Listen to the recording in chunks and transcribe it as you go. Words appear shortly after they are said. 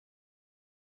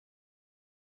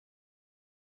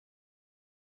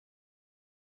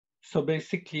So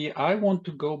basically, I want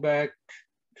to go back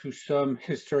to some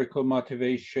historical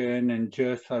motivation, and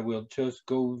I will just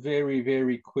go very,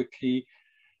 very quickly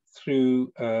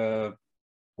through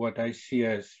what I see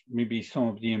as maybe some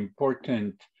of the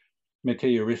important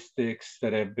metaheuristics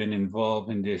that have been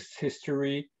involved in this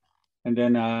history. And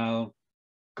then I'll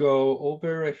go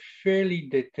over a fairly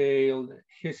detailed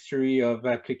history of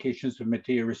applications of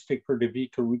metaheuristic for the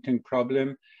vehicle routing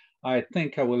problem. I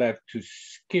think I will have to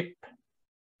skip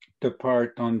the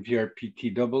part on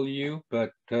VRPTW,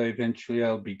 but eventually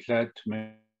I'll be glad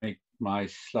to make my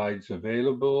slides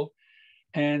available.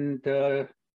 And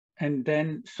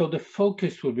then, so the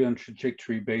focus will be on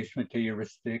trajectory-based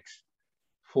metaheuristics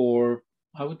for,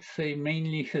 I would say,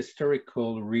 mainly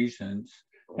historical reasons,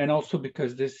 and also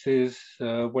because this is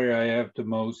where I have the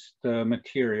most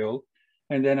material.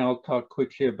 And then I'll talk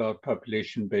quickly about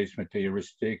population-based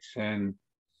metaheuristics and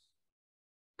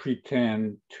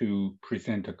pretend to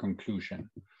present a conclusion.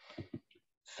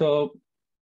 So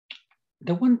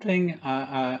the one thing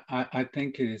I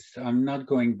think is, I'm not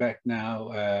going back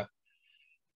now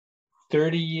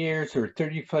 30 years or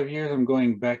 35 years, I'm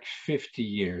going back 50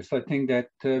 years. I think that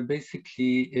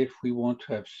basically, if we want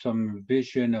to have some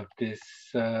vision of this,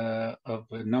 of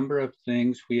a number of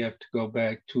things, we have to go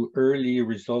back to early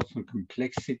results on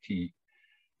complexity,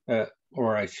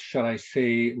 or shall I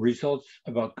say, results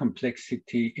about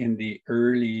complexity in the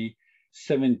early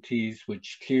 70s,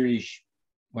 which clearly,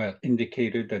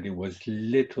 indicated that there was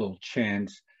little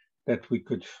chance that we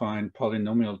could find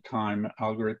polynomial time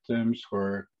algorithms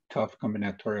for tough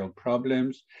combinatorial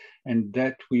problems, and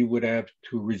that we would have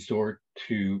to resort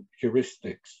to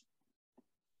heuristics.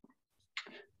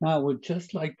 Now, I would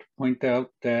just like to point out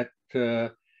that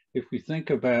if we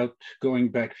think about going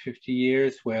back 50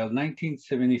 years,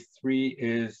 1973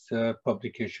 is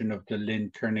publication of the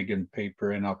Lynn-Kernighan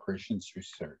paper in operations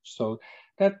research. So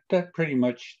that pretty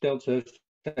much tells us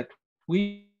that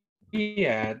we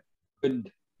had good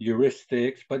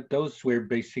heuristics, but those were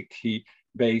basically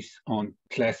based on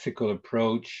classical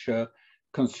approach,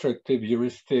 constructive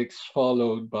heuristics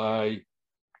followed by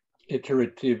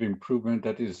iterative improvement,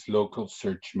 that is local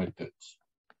search methods.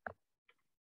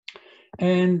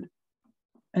 And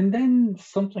then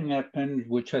something happened,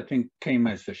 which I think came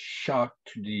as a shock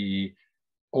to the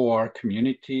OR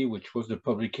community, which was the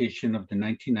publication of the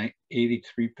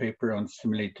 1983 paper on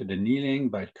simulated annealing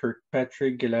by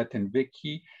Kirkpatrick, Gillett, and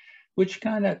Vicky, which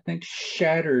kind of, I think,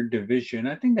 shattered the vision.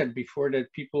 I think that before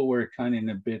that, people were kind of in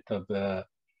a bit of a,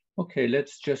 okay,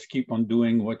 let's just keep on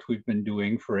doing what we've been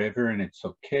doing forever and it's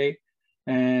okay.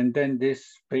 And then this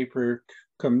paper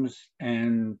comes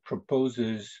and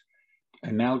proposes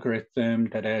an algorithm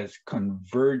that has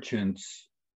convergence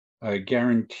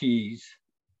guarantees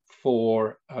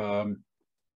for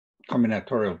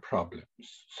combinatorial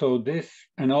problems. So this,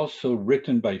 and also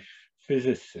written by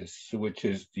physicists, which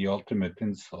is the ultimate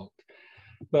insult.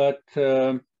 But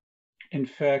in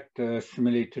fact,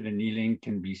 simulated annealing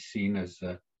can be seen as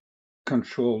a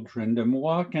controlled random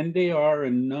walk, and there are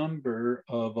a number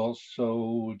of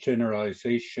also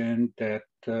generalization that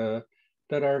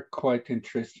are quite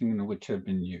interesting and which have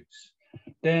been used.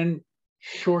 Then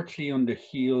shortly on the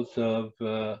heels of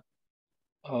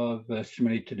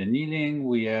simulated annealing,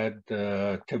 we had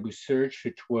taboo search,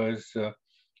 which was,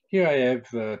 here I have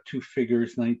two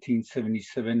figures,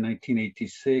 1977,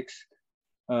 1986.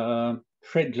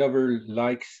 Fred Glover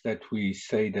likes that we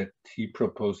say that he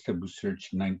proposed taboo search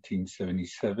in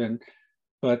 1977,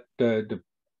 but the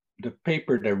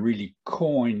paper that really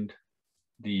coined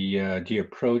the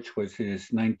approach was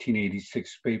his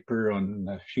 1986 paper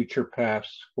on future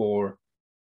paths for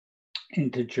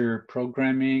integer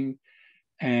programming.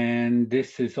 And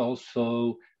this is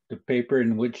also the paper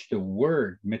in which the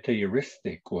word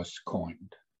metaheuristic was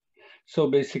coined. So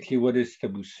basically, what is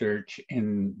taboo search?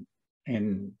 And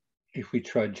if we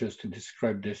try just to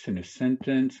describe this in a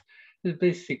sentence, is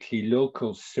basically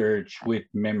local search with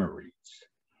memories,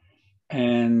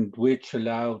 and which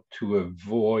allow to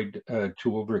avoid,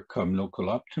 to overcome local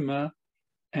optima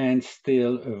and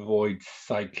still avoid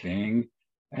cycling.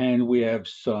 And we have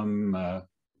some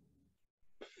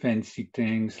fancy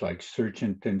things like search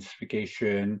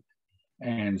intensification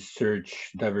and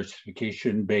search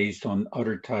diversification based on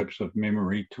other types of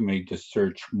memory to make the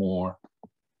search more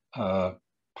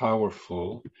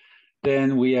powerful.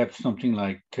 Then we have something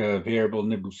like variable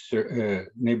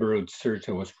neighborhood search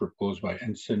that was proposed by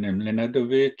Ensign and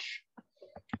Lenadovich,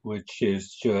 which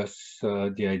is just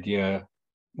the idea,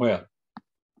 well,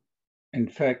 in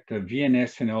fact, the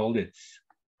VNS in all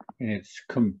its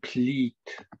complete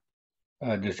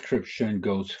description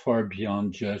goes far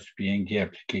beyond just being the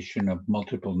application of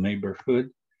multiple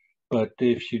neighborhood. But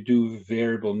if you do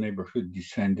variable neighborhood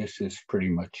descent, this is pretty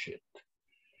much it.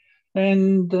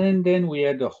 And then we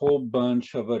had a whole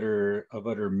bunch of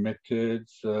other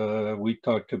methods. We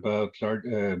talked about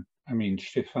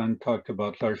Stefan talked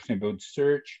about large neighborhood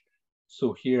search.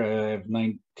 So here I have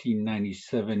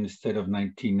 1997 instead of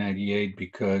 1998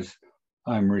 because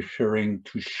I'm referring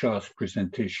to Shaw's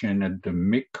presentation at the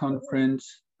MIC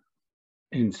conference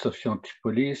in Sophia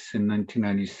Antipolis in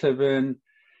 1997.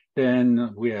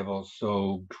 Then we have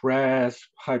also GRASP,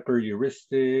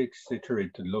 hyperheuristics,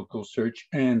 iterated local search,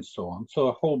 and so on. So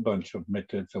a whole bunch of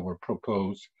methods that were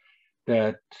proposed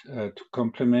that to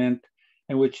complement,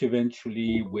 and which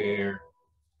eventually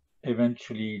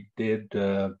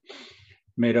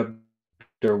made up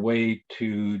their way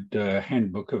to the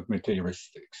Handbook of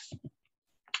Metaheuristics.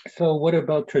 So what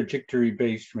about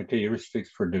trajectory-based metaheuristics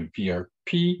for the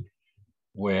VRP?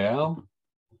 Well,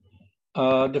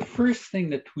 the first thing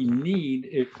that we need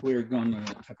if we're going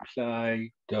to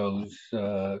apply those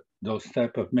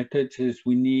type of methods is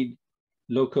we need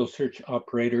local search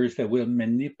operators that will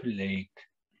manipulate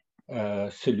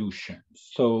solutions.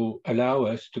 So allow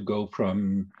us to go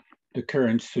from the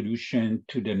current solution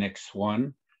to the next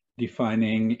one,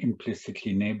 defining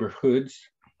implicitly neighborhoods.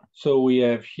 So we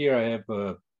have here, I have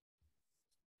a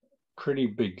pretty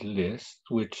big list,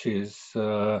 which is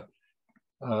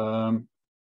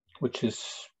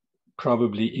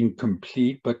probably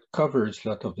incomplete, but covers a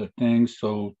lot of the things.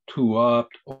 So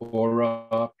 2-opt,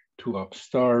 OR-opt, 2-opt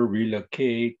star,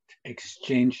 relocate,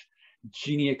 exchange,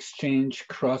 Gini exchange,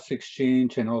 cross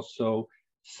exchange, and also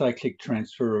cyclic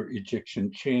transfer or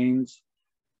ejection chains.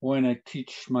 When I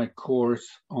teach my course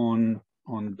on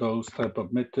those type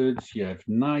of methods, you have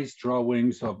nice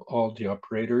drawings of all the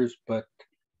operators, but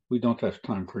we don't have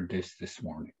time for this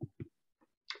morning.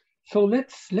 So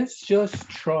let's just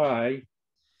try.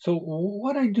 So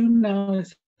what I do now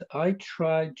is I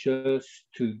try just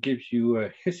to give you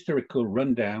a historical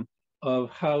rundown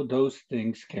of how those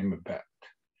things came about.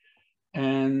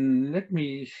 And let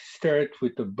me start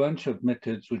with a bunch of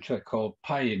methods which I call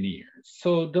pioneers.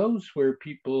 So those were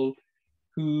people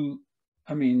who,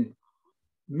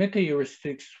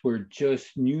 metaheuristics were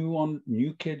just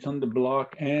new kids on the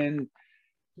block, and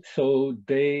so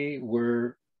they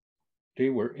were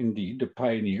indeed the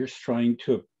pioneers trying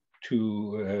to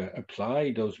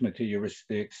apply those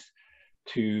metaheuristics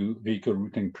to vehicle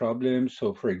routing problems.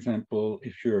 So for example,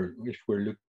 if we're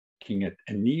looking at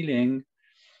annealing,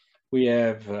 we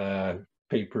have a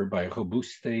paper by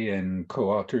Robuste and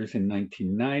co-authors in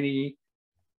 1990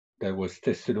 that was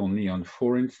tested only on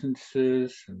 4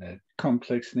 instances and at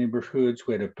complex neighborhoods.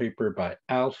 We had a paper by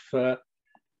Alpha,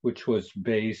 which was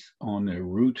based on a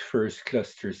root first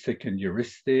cluster second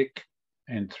heuristic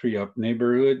and 3-opt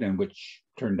neighborhood, and which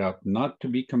turned out not to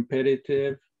be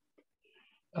competitive.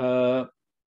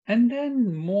 And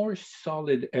then more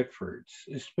solid efforts,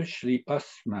 especially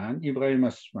Ibrahim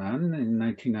Osman in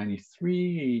 1993,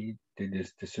 he did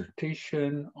his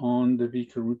dissertation on the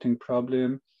vehicle routing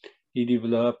problem. He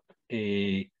developed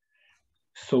a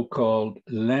so-called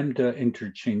lambda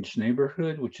interchange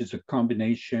neighborhood, which is a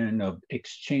combination of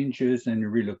exchanges and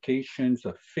relocations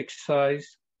of fixed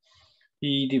size.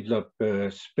 He developed a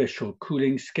special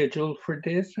cooling schedule for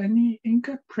this, and he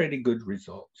got pretty good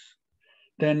results.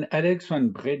 Then Alex van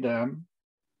Breda,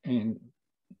 a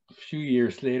few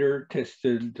years later,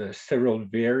 tested several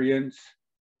variants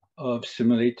of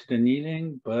simulated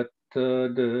annealing, but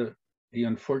the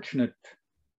unfortunate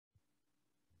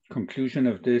conclusion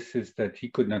of this is that he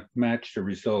could not match the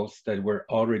results that were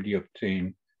already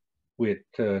obtained with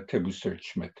taboo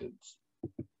search methods.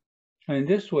 And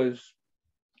this was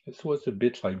a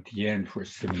bit like the end for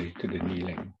simulated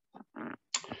annealing.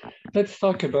 Let's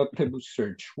talk about taboo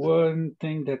search. One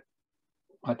thing that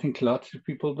I think lots of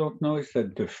people don't know is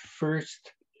that the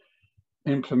first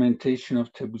implementation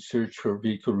of taboo search for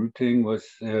vehicle routing was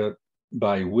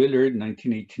by Willard in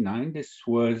 1989. This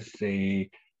was a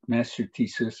master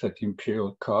thesis at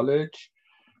Imperial College,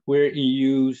 where he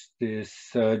used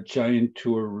this giant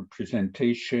tour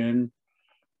representation,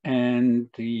 and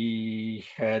he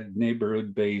had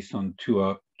neighborhood based on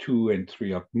 2-opt, 2- and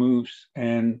 3-opt moves.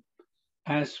 And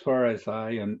as far as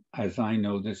I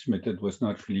know, this method was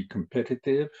not really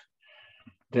competitive.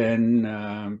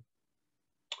 Then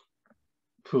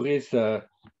Vittoria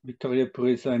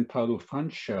Pureza and Paolo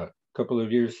Francia, a couple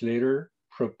of years later,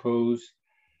 proposed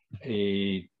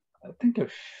I think a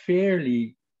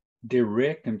fairly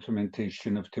direct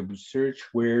implementation of taboo search,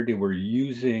 where they were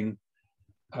using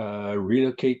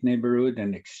relocate neighborhood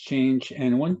and exchange.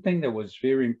 And one thing that was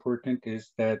very important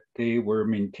is that they were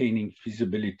maintaining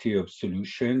feasibility of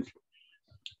solutions.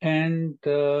 And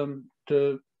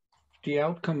the the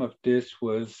outcome of this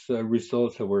was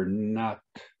results that were not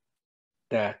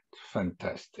that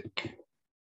fantastic.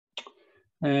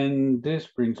 And this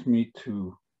brings me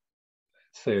to,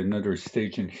 let's say, another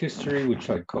stage in history, which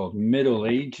I call Middle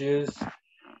Ages.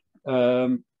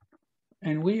 And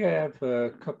we have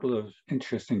a couple of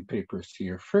interesting papers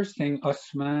here. First thing,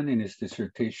 Osman in his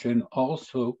dissertation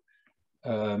also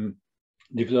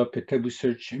developed a taboo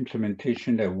search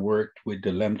implementation that worked with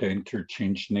the lambda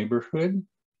interchange neighborhood.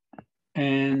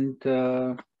 And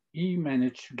he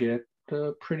managed to get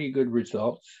pretty good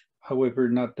results, however,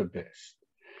 not the best.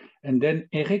 And then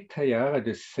Eric Taillard at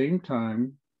the same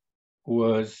time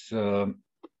was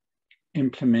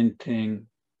implementing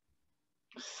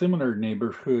similar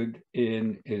neighborhood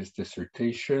in his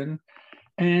dissertation,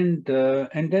 and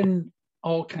then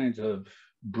all kinds of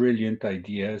brilliant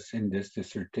ideas in this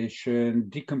dissertation,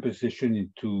 decomposition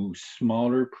into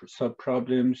smaller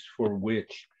subproblems for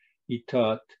which he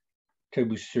thought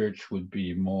taboo search would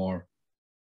be more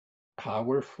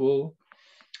powerful.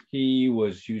 He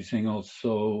was using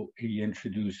also, he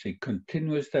introduced a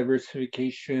continuous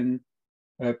diversification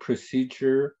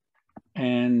procedure,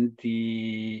 and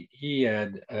he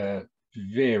had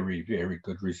very, very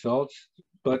good results.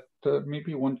 But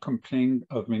maybe one complaint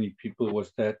of many people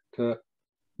was that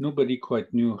nobody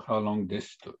quite knew how long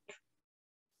this took.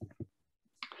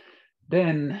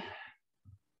 Then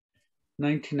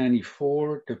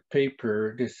 1994, the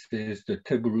paper, this is the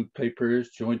Taboo Root papers,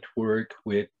 joint work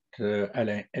with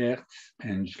Alain Hertz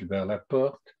and Gilbert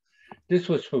Laporte. This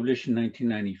was published in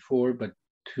 1994, but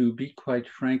to be quite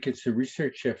frank, it's a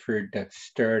research effort that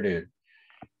started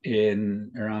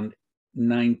in around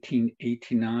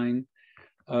 1989.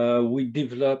 We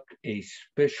developed a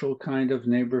special kind of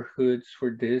neighborhoods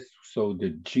for this. So the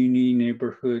Genie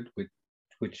neighborhood,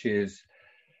 which is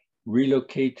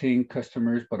relocating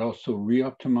customers, but also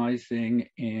re-optimizing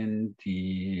in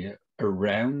the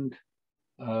around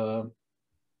the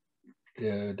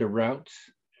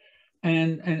routes.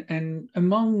 And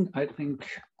among, I think,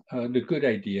 the good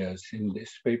ideas in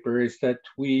this paper is that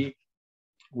we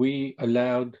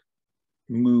allowed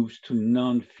moves to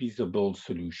non-feasible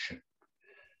solution.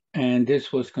 And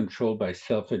this was controlled by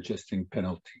self-adjusting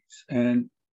penalties. And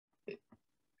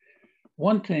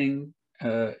one thing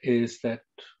is that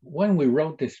when we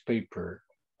wrote this paper,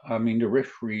 I mean, the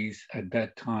referees at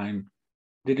that time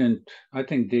I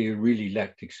think they really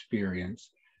lacked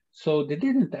experience. So they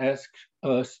didn't ask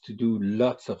us to do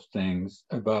lots of things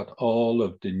about all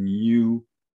of the new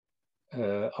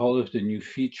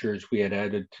features we had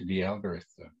added to the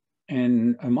algorithm.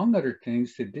 And among other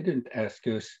things, they didn't ask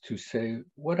us to say,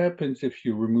 what happens if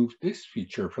you remove this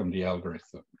feature from the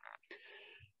algorithm?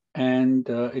 And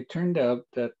it turned out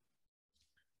that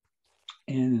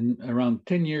in around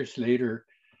 10 years later,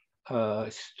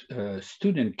 a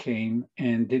student came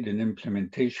and did an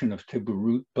implementation of Taboo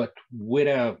Root, but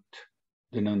without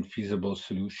the non-feasible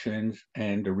solutions,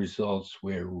 and the results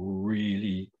were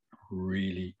really,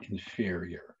 really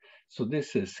inferior. So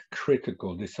this is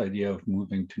critical, this idea of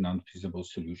moving to non-feasible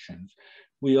solutions.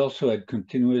 We also had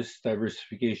continuous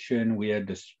diversification. We had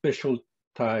the special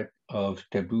type of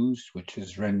taboos, which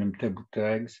is random taboo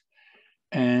tags.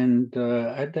 And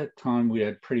at that time, we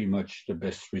had pretty much the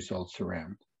best results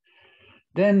around.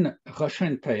 Then Rochat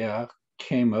and Taillard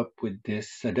came up with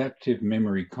this adaptive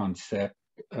memory concept.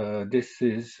 This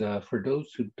is, for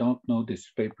those who don't know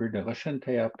this paper, the Rochat and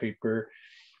Taillard paper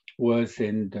was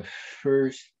in the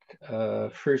first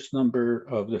number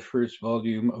of the first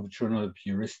volume of Journal of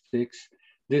Heuristics.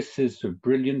 This is a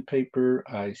brilliant paper.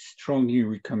 I strongly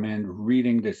recommend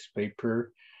reading this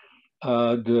paper.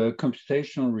 The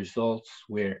computational results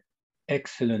were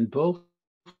excellent, both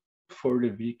for the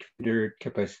V-considered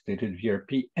capacitated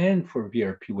VRP and for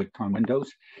VRP with time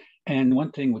windows. And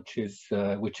one thing which is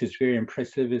very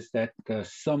impressive is that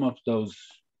some of those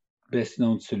best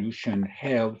known solutions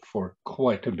held for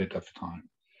quite a bit of time.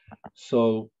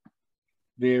 So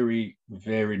very,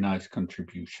 very nice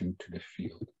contribution to the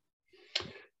field.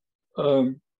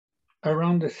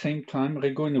 Around the same time,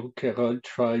 Regaud and Rouquayrol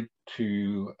tried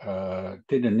to,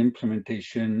 did an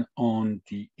implementation on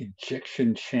the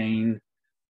ejection chain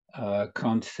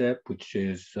concept, which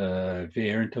is a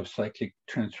variant of cyclic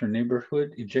transfer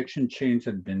neighborhood. Ejection chains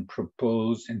had been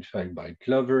proposed, in fact, by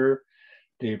Glover.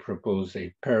 They proposed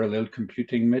a parallel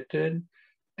computing method,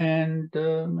 and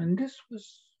this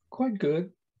was quite good,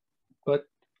 but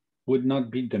would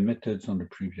not beat the methods on the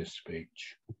previous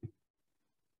page.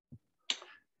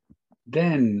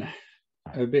 Then,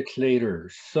 a bit later,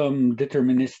 some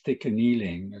deterministic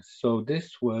annealing. So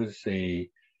this was a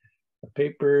a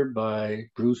paper by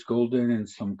Bruce Golden and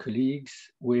some colleagues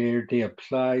where they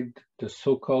applied the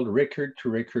so-called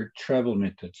record-to-record travel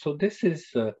method. So this is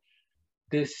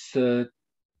this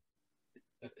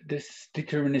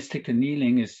deterministic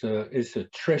annealing is a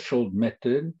threshold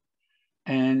method,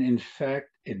 and in fact,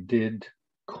 it did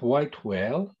quite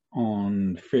well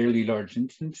on fairly large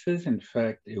instances. In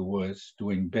fact, it was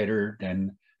doing better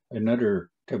than another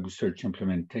taboo search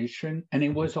implementation, and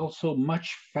it was also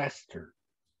much faster.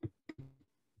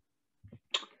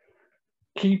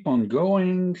 Keep on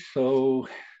going. So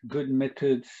good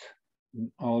methods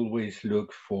always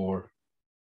look for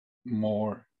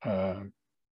more, I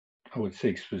would say,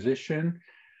 exposition.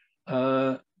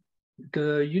 The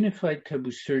unified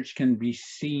taboo search can be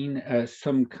seen as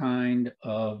some kind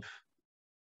of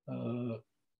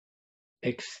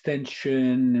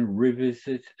extension,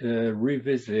 revisit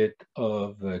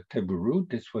of taboo root.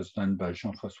 This was done by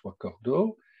Jean-François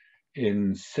Cordeau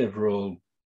in several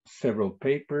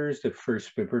papers. The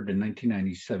first paper, the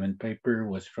 1997 paper,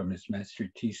 was from his master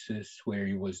thesis where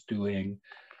he was doing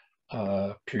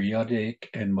periodic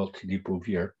and multi-depot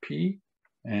VRP,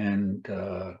 and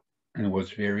it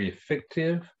was very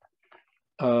effective.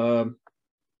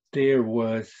 There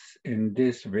was, in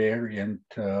this variant,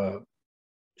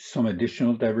 some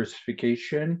additional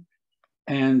diversification,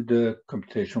 and the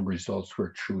computational results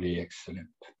were truly excellent.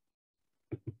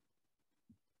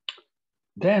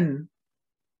 Then,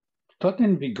 Todt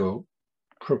and Vigo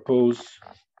proposed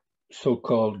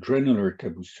so-called granular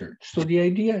taboo search. So the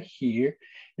idea here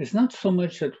is not so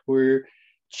much that we're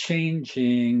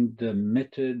changing the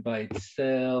method by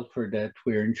itself, or that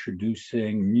we're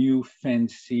introducing new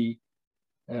fancy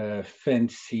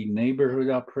neighborhood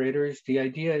operators. The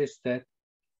idea is that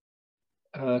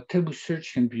taboo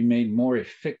search can be made more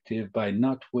effective by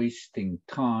not wasting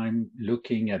time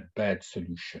looking at bad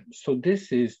solutions. So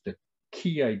this is the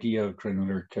key idea of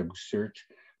granular taboo search,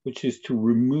 which is to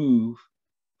remove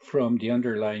from the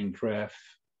underlying graph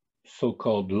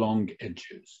so-called long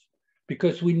edges,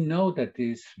 because we know that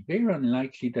it's very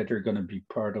unlikely that they're going to be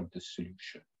part of the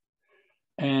solution.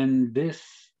 And this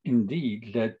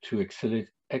indeed led to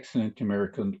excellent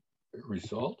numerical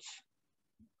results.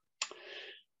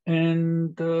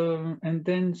 And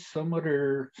then some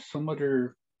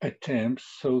other attempts.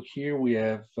 So here we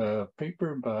have a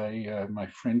paper by my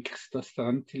friend Christos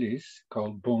Tarantilis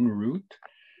called Bone Root,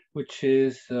 which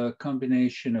is a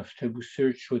combination of taboo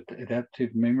search with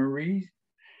adaptive memory.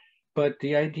 But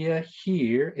the idea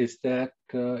here is that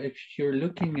if you're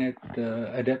looking at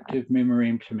adaptive memory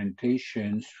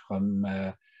implementations from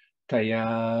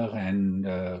Taillard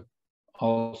and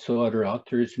also other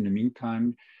authors in the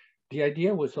meantime, the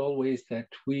idea was always that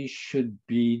we should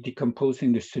be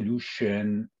decomposing the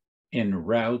solution in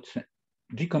routes,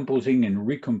 decomposing and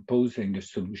recomposing the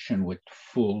solution with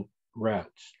full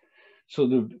routes. So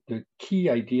the key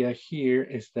idea here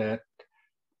is that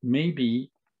maybe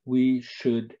we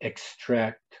should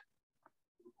extract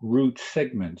root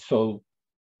segments, so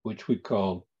which we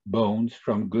call bones,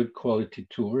 from good quality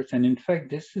tours. And in fact,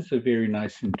 this is a very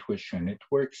nice intuition. It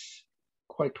works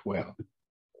quite well.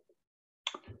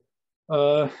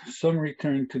 Some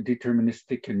return to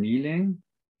deterministic annealing.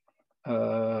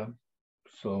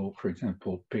 So, for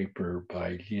example, paper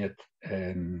by Liet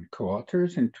and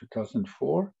co-authors in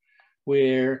 2004,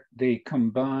 where they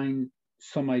combine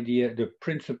some idea, the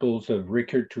principles of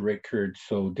record-to-record,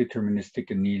 so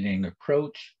deterministic annealing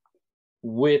approach,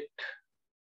 with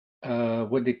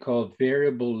what they call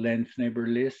variable length neighbor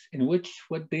lists, in which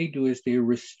what they do is they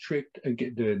restrict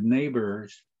the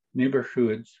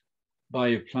neighborhoods by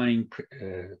applying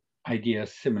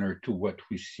ideas similar to what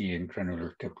we see in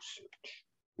granular taboo search.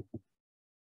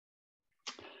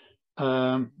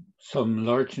 Some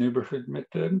large neighborhood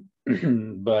method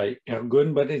by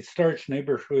Ergun, but it's large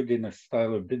neighborhood in a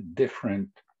style a bit different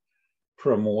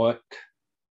from what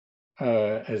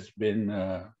has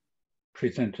been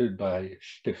presented by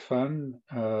Stefan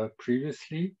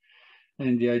previously.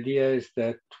 And the idea is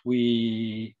that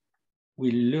we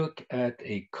look at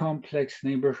a complex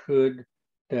neighborhood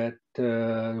that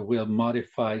will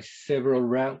modify several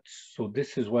routes. So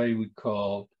this is why we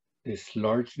call this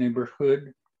large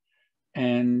neighborhood.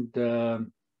 And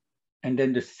then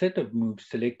the set of moves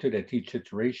selected at each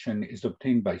iteration is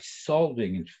obtained by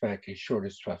solving, in fact, a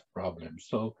shortest path problem.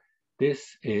 So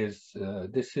this is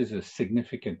a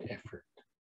significant effort.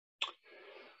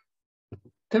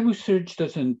 Taboo search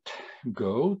doesn't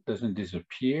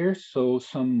disappear. So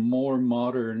some more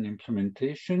modern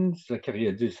implementations,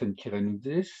 Zachariadis and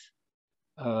Kiranoudis,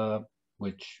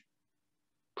 which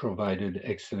provided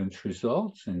excellent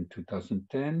results in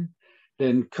 2010.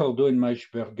 Then Cordeau and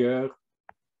Maischberger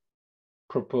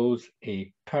propose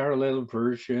a parallel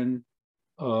version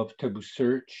of taboo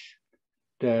search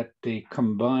that they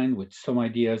combine with some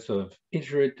ideas of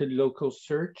iterated local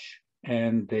search,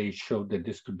 and they showed that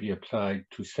this could be applied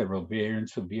to several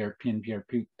variants of VRP and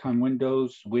VRP time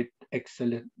windows with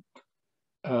excellent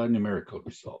numerical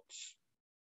results.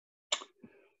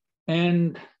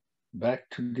 And back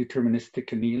to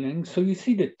deterministic annealing. So you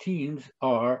see the teams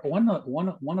are, one of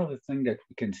the things that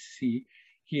we can see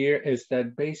here is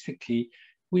that basically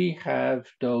we have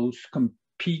those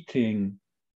competing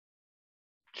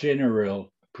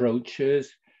general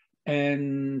approaches,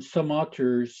 and some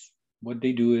authors, what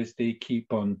they do is they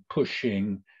keep on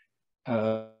pushing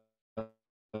more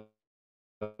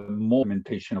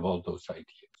implementation of all those ideas.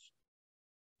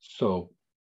 So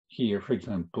here, for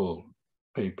example,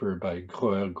 paper by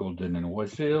Groer, Golden, and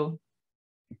Oisil.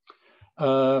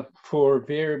 For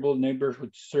variable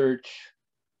neighborhood search,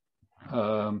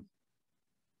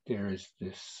 there is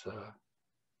this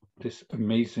this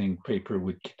amazing paper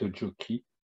with Kitojoki.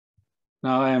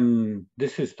 Now,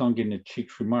 this is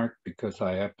tongue-in-cheek remark because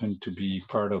I happen to be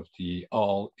part of the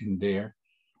all in there.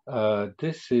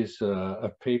 This is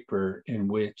a paper in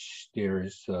which there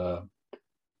is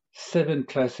 7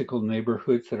 classical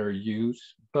neighborhoods that are used,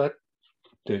 but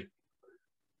I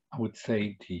would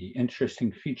say the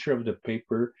interesting feature of the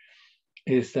paper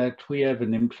is that we have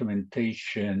an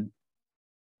implementation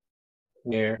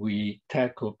where we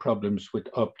tackle problems with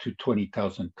up to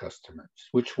 20,000 customers,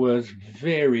 which was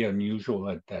very unusual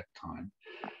at that time.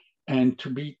 And to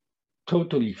be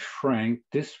totally frank,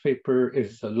 this paper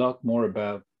is a lot more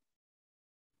about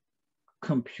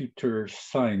computer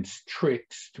science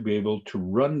tricks to be able to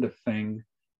run the thing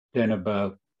than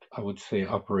about, I would say,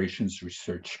 operations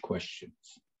research questions.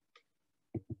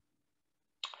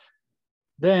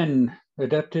 Then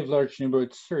adaptive large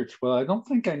neighborhood search. Well, I don't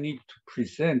think I need to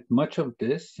present much of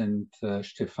this, and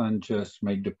Stefan just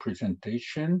made the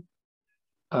presentation.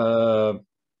 It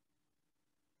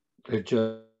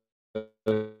just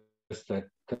that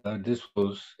this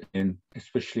was in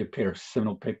especially a pair of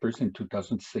seminal papers in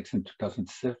 2006 and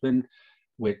 2007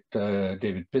 with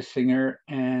David Bissinger,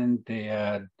 and they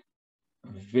had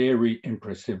very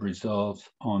impressive results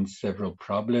on several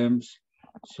problems.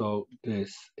 So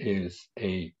this is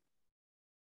a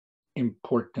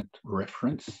important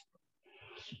reference.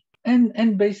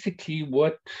 And basically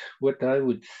what I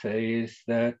would say is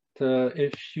that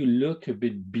if you look a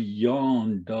bit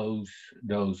beyond those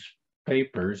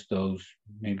papers, those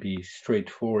maybe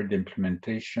straightforward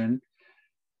implementation,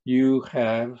 you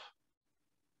have,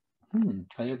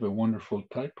 I have a wonderful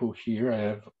typo here. I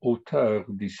have auteur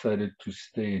who decided to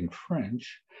stay in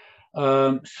French.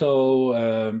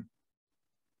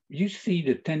 You see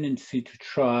the tendency to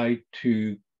try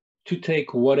to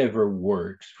take whatever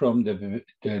works from the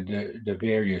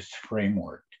various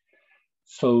framework.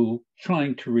 So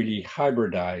trying to really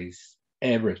hybridize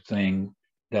everything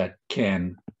that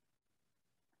can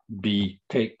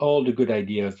take all the good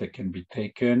ideas that can be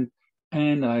taken.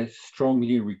 And I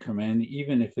strongly recommend,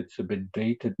 even if it's a bit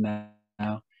dated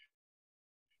now,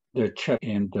 the chapter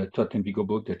in the Thought in Vigo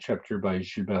book, the chapter by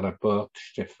Gilbert Laporte,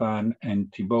 Stéphane, and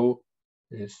Thibault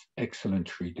is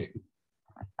excellent reading.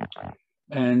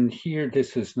 And here,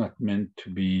 this is not meant to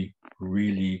be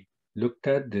really looked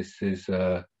at. This is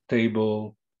a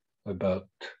table that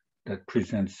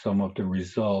presents some of the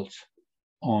results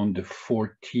on the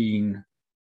 14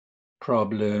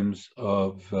 problems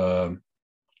of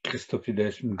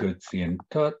Christophides, Ngozi, and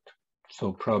Toth.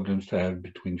 So problems that have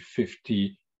between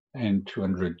 50 and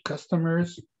 200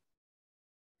 customers.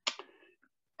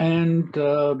 And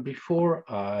before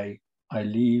I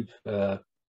leave the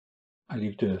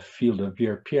field of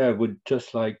VRP, I would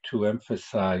just like to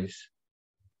emphasize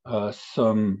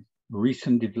some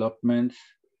recent developments.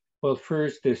 Well,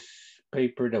 first, this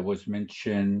paper that was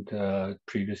mentioned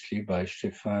previously by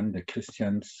Stefan, the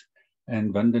Christians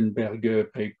and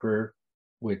Vandenberg paper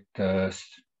with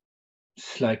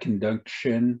slack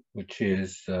induction, which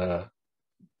is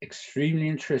extremely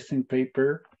interesting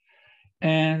paper.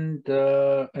 And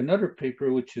another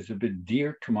paper, which is a bit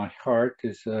dear to my heart,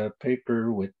 is a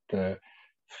paper with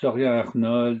Florian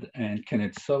Arnold and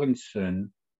Kenneth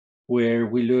Sorensen, where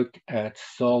we look at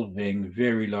solving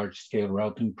very large-scale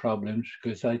routing problems,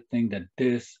 because I think that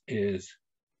this is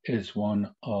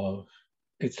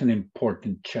it's an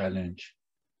important challenge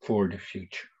for the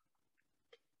future.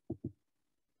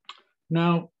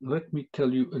 Now, let me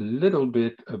tell you a little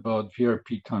bit about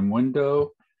VRP time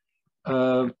window.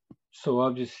 So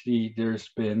obviously, there's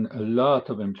been a lot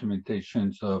of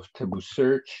implementations of taboo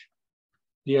search.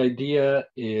 The idea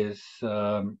is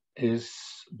is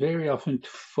very often to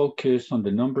focus on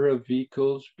the number of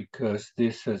vehicles because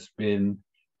this has been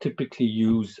typically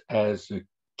used as a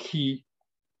key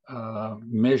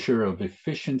measure of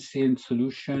efficiency in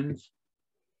solutions.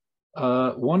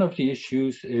 One of the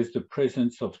issues is the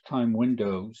presence of time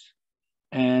windows,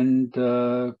 and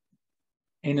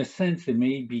in a sense, it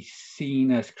may be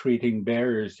seen as creating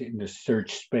barriers in the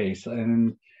search space.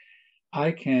 And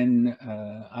I can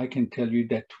tell you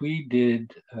that we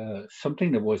did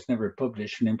something that was never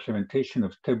published, an implementation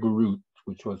of Taburoot,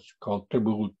 which was called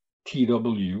Taburoot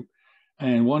TW.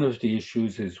 And one of the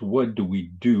issues is what do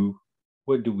we do?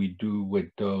 What do we do with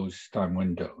those time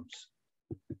windows?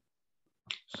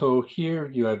 So here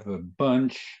you have a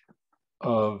bunch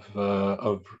of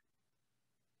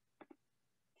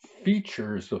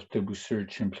features of Tabu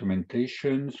search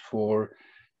implementations for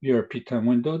VRP time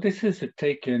window. This is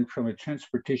taken from a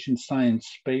transportation science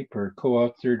paper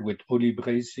co-authored with Oli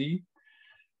Brezi.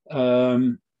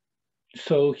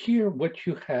 So here what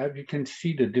you have, you can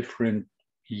see the different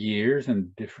years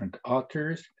and different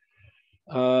authors.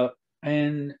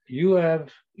 And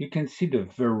you can see the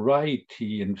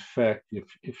variety, in fact,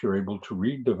 if you're able to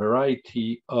read the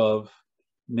variety of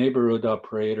neighborhood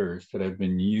operators that have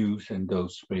been used in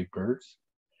those papers,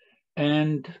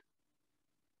 and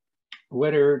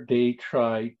whether they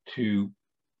try to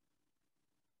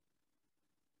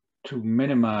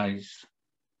minimize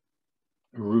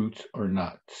routes or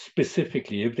not.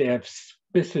 Specifically, if they have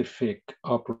specific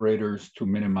operators to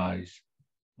minimize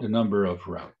the number of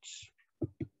routes.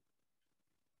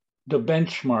 The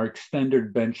benchmark,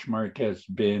 standard benchmark has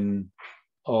been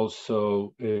since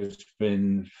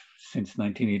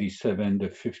 1987, the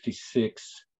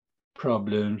 56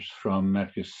 problems from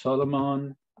Matthew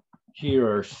Solomon.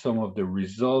 Here are some of the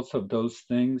results of those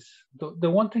things. The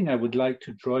one thing I would like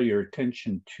to draw your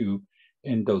attention to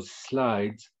in those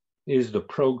slides is the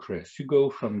progress. You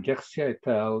go from Garcia et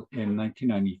al. In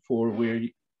 1994, where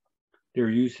they're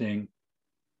using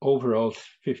overall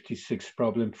 56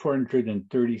 problem,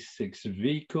 436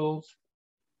 vehicles.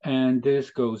 And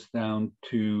this goes down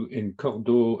to, in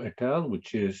Cordeau et al.,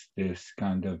 which is this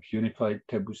kind of unified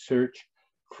Tabu search,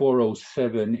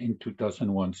 407 in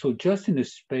 2001. So just in the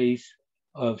space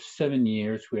of 7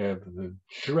 years, we have a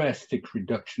drastic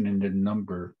reduction in the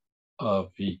number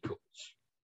of vehicles.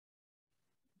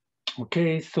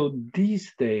 Okay, so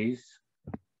these days,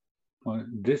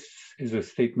 this is a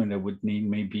statement that would need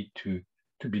maybe to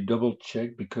be double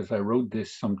checked because I wrote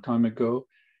this some time ago,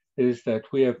 is that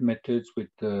we have methods with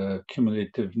the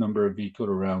cumulative number of vehicles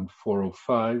around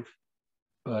 405,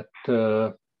 but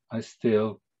I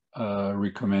still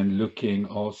recommend looking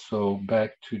also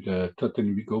back to the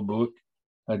Totten-Hugo book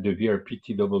at the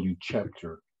VRPTW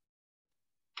chapter.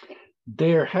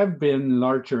 There have been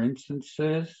larger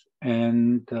instances,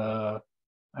 and there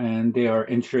are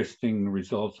interesting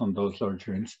results on those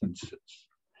larger instances.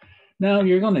 Now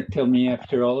you're going to tell me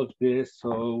after all of this,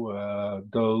 so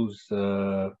those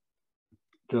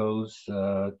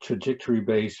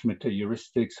trajectory-based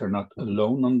metaheuristics are not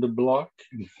alone on the block.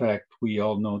 In fact, we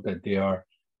all know that there are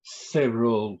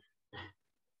several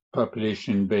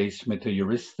population-based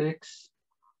metaheuristics.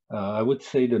 I would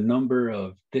say the number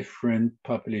of different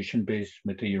population-based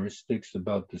metaheuristics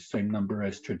about the same number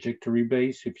as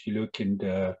trajectory-based. If you look in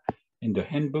the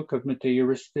handbook of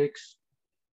metaheuristics,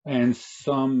 and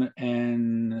some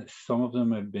of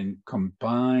them have been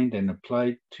combined and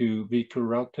applied to vehicle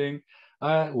routing.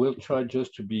 I will try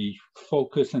just to be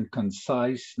focused and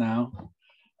concise now.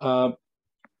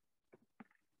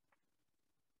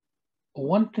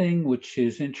 One thing which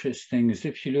is interesting is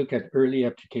if you look at early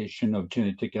application of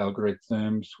genetic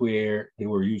algorithms where they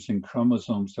were using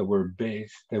chromosomes that were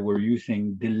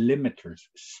using delimiters,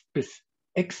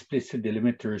 explicit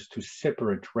delimiters to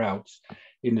separate routes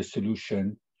in the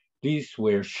solution, these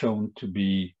were shown to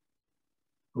be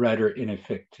rather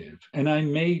ineffective. And I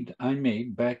made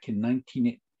back in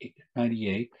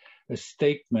 1998 a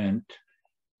statement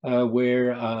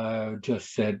where I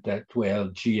just said that, well,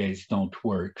 GAs don't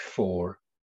work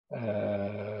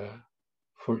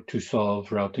to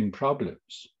solve routing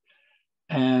problems.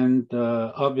 And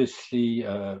obviously,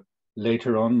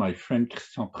 later on, my friend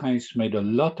Christian Prince made a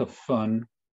lot of fun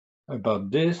about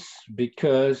this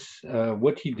because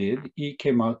what he did, he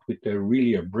came out with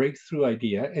really a breakthrough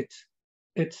idea.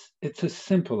 It's a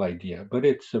simple idea, but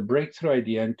it's a breakthrough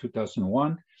idea in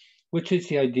 2001, which is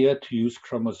the idea to use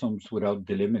chromosomes without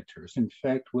delimiters. In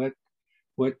fact, what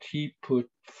he put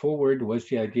forward was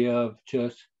the idea of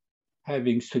just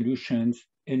having solutions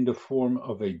in the form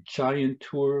of a giant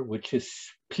tour, which is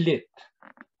split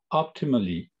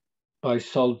optimally by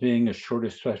solving a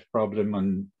shortest path problem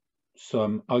on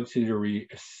some auxiliary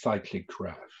cyclic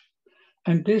graph.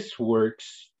 And this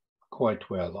works quite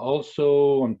well.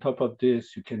 Also, on top of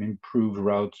this, you can improve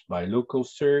routes by local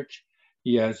search.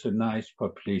 He has a nice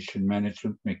population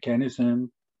management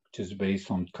mechanism, which is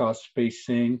based on cost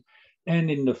spacing.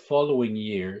 And in the following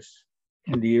years,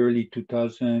 in the early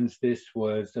 2000s, this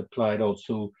was applied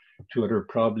also to other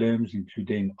problems,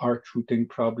 including arc routing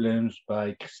problems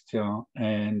by Christian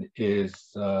and his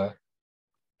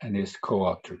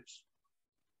co-authors.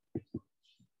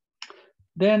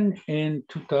 Then in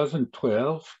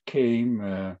 2012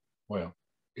 came, well,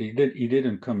 he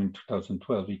didn't come in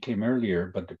 2012, he came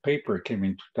earlier, but the paper came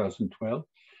in 2012.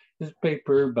 This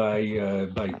paper by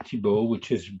Thibault,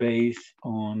 which is based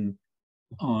on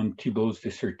Thibault's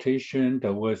dissertation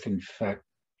that was in fact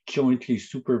jointly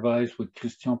supervised with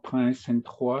Christian Prince and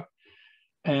Troyes.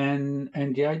 And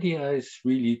the idea is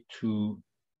really to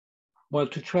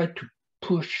try to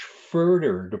push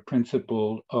further the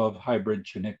principle of hybrid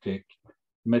genetic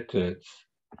methods.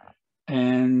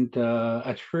 And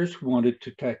at first we wanted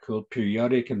to tackle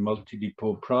periodic and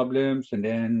multi-depot problems, and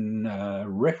then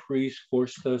referees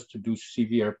forced us to do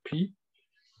CVRP.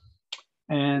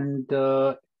 And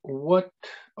what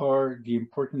are the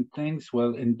important things?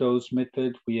 Well, in those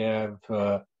methods, we have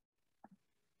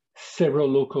several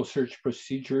local search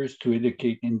procedures to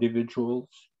indicate individuals.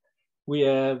 We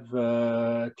have,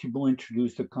 Thibault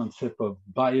introduced the concept of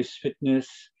bias fitness,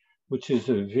 which is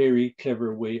a very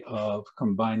clever way of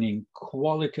combining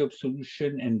quality of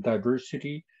solution and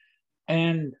diversity,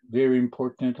 and very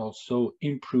important also,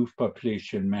 improved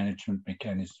population management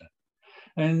mechanism.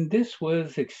 And this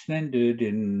was extended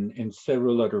in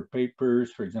several other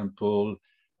papers, for example,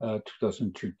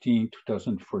 2013,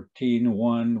 2014,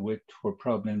 one for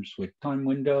problems with time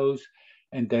windows.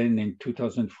 And then in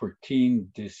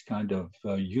 2014, this kind of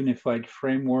unified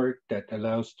framework that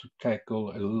allows to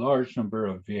tackle a large number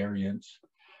of variants.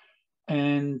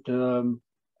 And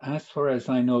as far as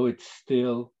I know, it's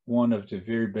still one of the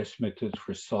very best methods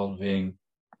for solving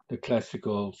the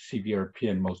classical CVRP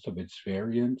and most of its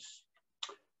variants.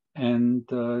 And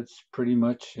it's pretty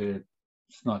much,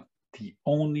 it's not the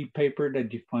only paper that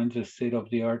defines the state of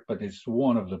the art, but it's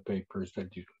one of the papers that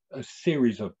a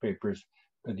series of papers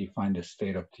that define the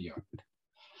state of the art.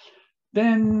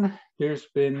 Then there's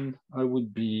been, I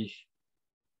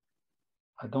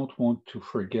don't want to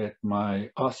forget my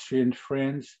Austrian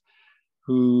friends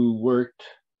who worked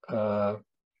quite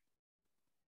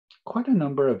a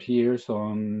number of years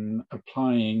on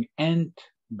applying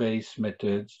ant-based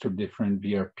methods to different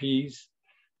VRPs.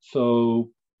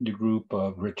 So the group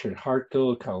of Richard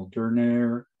Hartel, Karl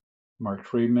Gerner,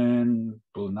 Mark Raymond,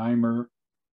 Bill Neimer,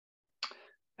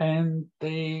 and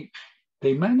they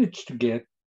managed to get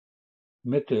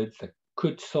methods that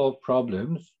could solve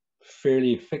problems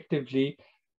fairly effectively,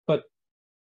 but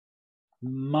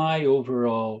my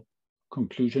overall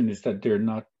conclusion is that they're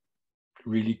not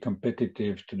really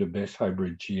competitive to the best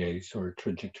hybrid GAs or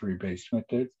trajectory-based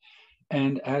methods.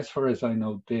 And as far as I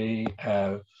know, they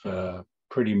have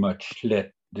pretty much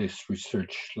let this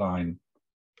research line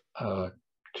to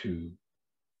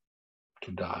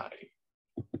die.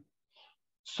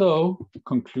 So,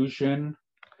 conclusion.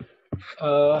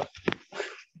 Well,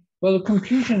 the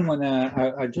conclusion when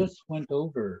I just went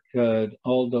over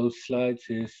all those slides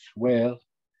is, well,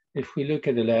 if we look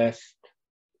at the last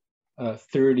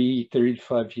 30,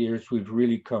 35 years, we've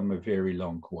really come a very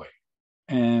long way.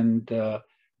 And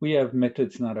we have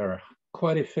methods that are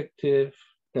quite effective,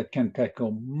 that can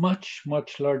tackle much,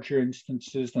 much larger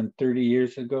instances than 30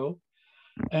 years ago.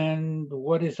 And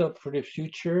what is up for the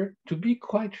future? To be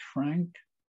quite frank,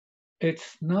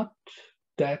 it's not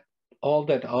all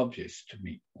that obvious to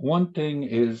me. One thing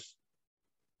is,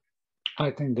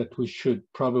 I think that we should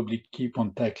probably keep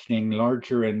on tackling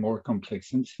larger and more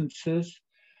complex instances.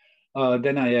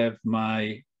 Then I have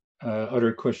my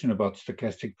other question about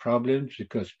stochastic problems,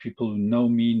 because people who know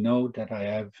me know that I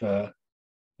have a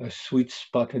sweet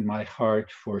spot in my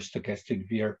heart for stochastic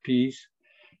VRPs.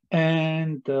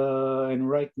 And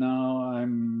right now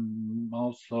I'm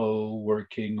also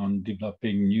working on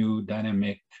developing new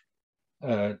dynamic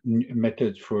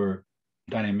methods for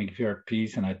dynamic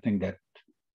VRPs, and I think that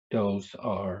those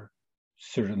are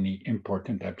certainly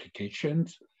important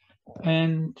applications.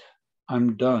 And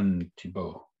I'm done,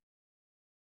 Thibault.